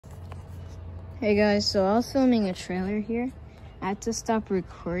Hey guys, so I was filming a trailer here. I had to stop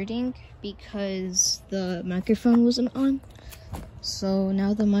recording because the microphone wasn't on. So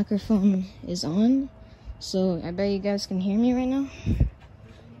now the microphone is on. So I bet you guys can hear me right now.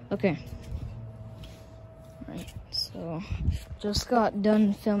 Okay. Alright, so just got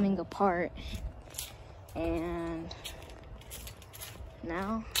done filming a part. And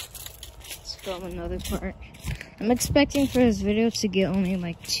now let's film another part. I'm expecting for this video to get only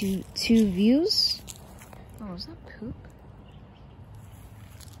like two views. Oh, is that poop?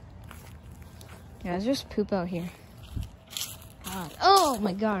 Yeah, it's just poop out here. God. Oh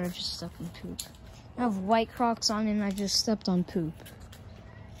my god, I just stepped on poop. I have white Crocs on and I just stepped on poop.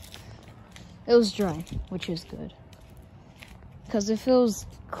 It was dry, which is good. Cause if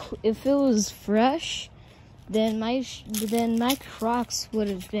it was fresh, then my Crocs would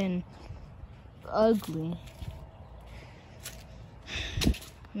have been ugly.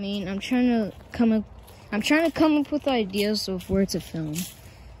 I mean, I'm trying to come up with ideas of where to film.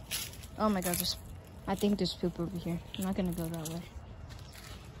 Oh my god, I think there's poop over here. I'm not gonna go that way.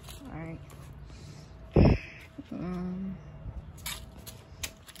 Alright.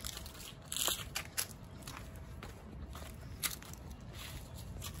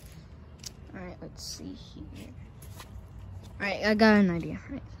 Alright, let's see here. Alright, I got an idea.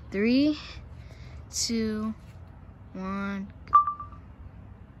 Right. 3, 2, 1, go.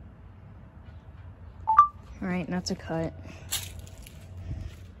 Alright, that's a cut.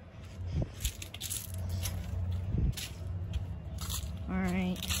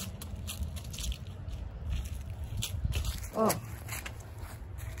 Alright. Oh.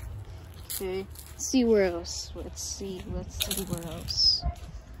 Okay. Let's see where else. Let's see where else.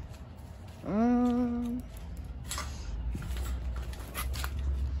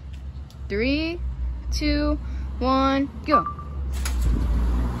 3, 2, 1, go.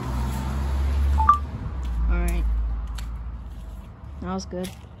 Alright. That was good.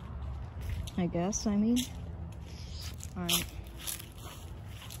 I guess, I mean. Alright.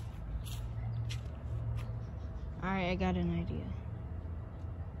 Alright, I got an idea.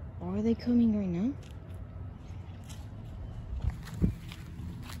 Are they coming right now?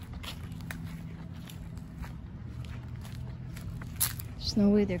 There's no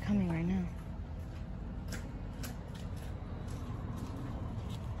way they're coming right now.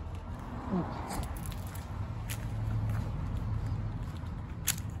 Oh.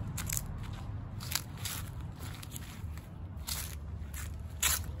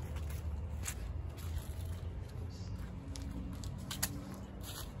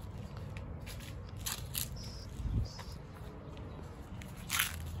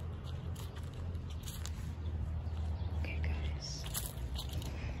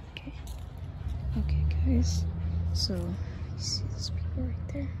 Okay, guys. So, you see those people right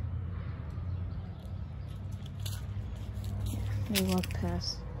there? Yeah, they walked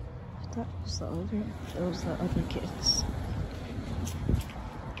past. I thought it was the other kids.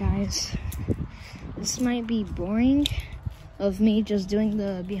 Guys, this might be boring of me just doing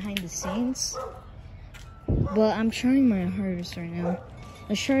the behind the scenes, but I'm trying my hardest right now.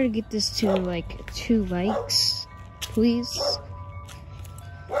 Let's try to get this to like 2 likes, please.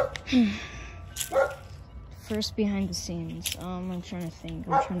 First behind the scenes. I'm trying to think.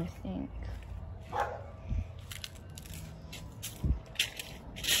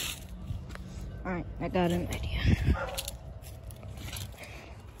 Alright, I got an idea.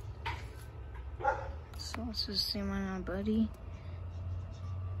 So let's just say my now, buddy.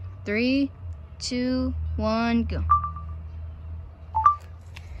 3, 2, 1, go.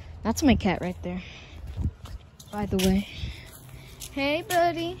 That's my cat right there. By the way. Hey,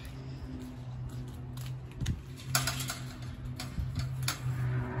 buddy.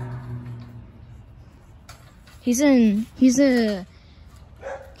 He's an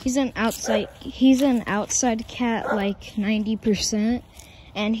outside cat like 90%,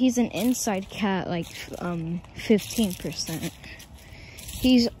 and he's an inside cat like 15%.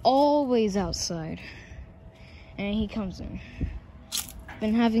 He's always outside, and he comes in.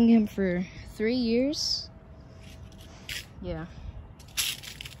 Been having him for 3 years. Yeah.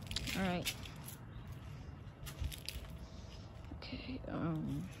 All right. Okay.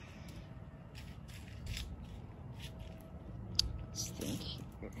 Let's think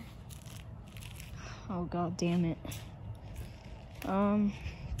here. Oh god damn it. Okay,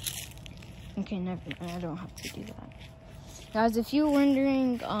 never mind. I don't have to do that. Guys, if you're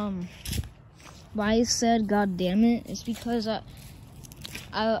wondering why I said god damn it, it's because I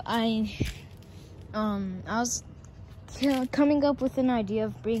was coming up with an idea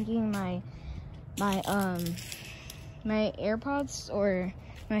of bringing my AirPods or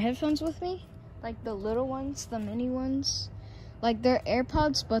my headphones with me, like the little ones, the mini ones. Like they're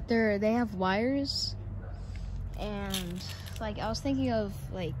AirPods, but they have wires. And like I was thinking of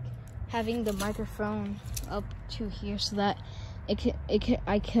like having the microphone up to here so that I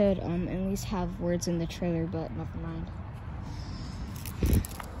could at least have words in the trailer, but never mind.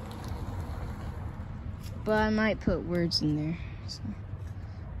 But I might put words in there. So.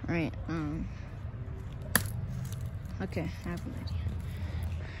 All right. Okay, I have an idea.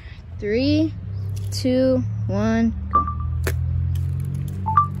 3, 2, 1, go.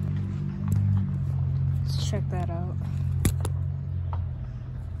 Let's check that out.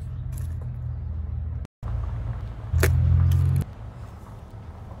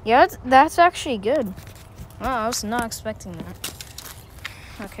 Yeah, that's actually good. Wow, I was not expecting that.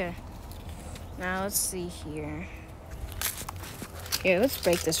 Okay. Now let's see here. Here, let's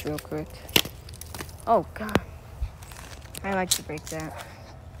break this real quick. Oh God. I like to break that.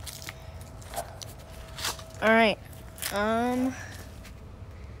 Alright.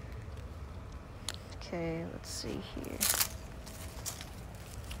 Okay, let's see here.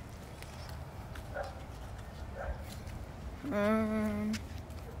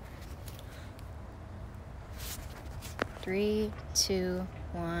 3, 2,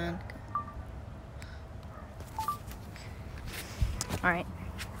 1, go. All right.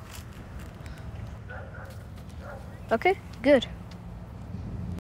 Okay, good.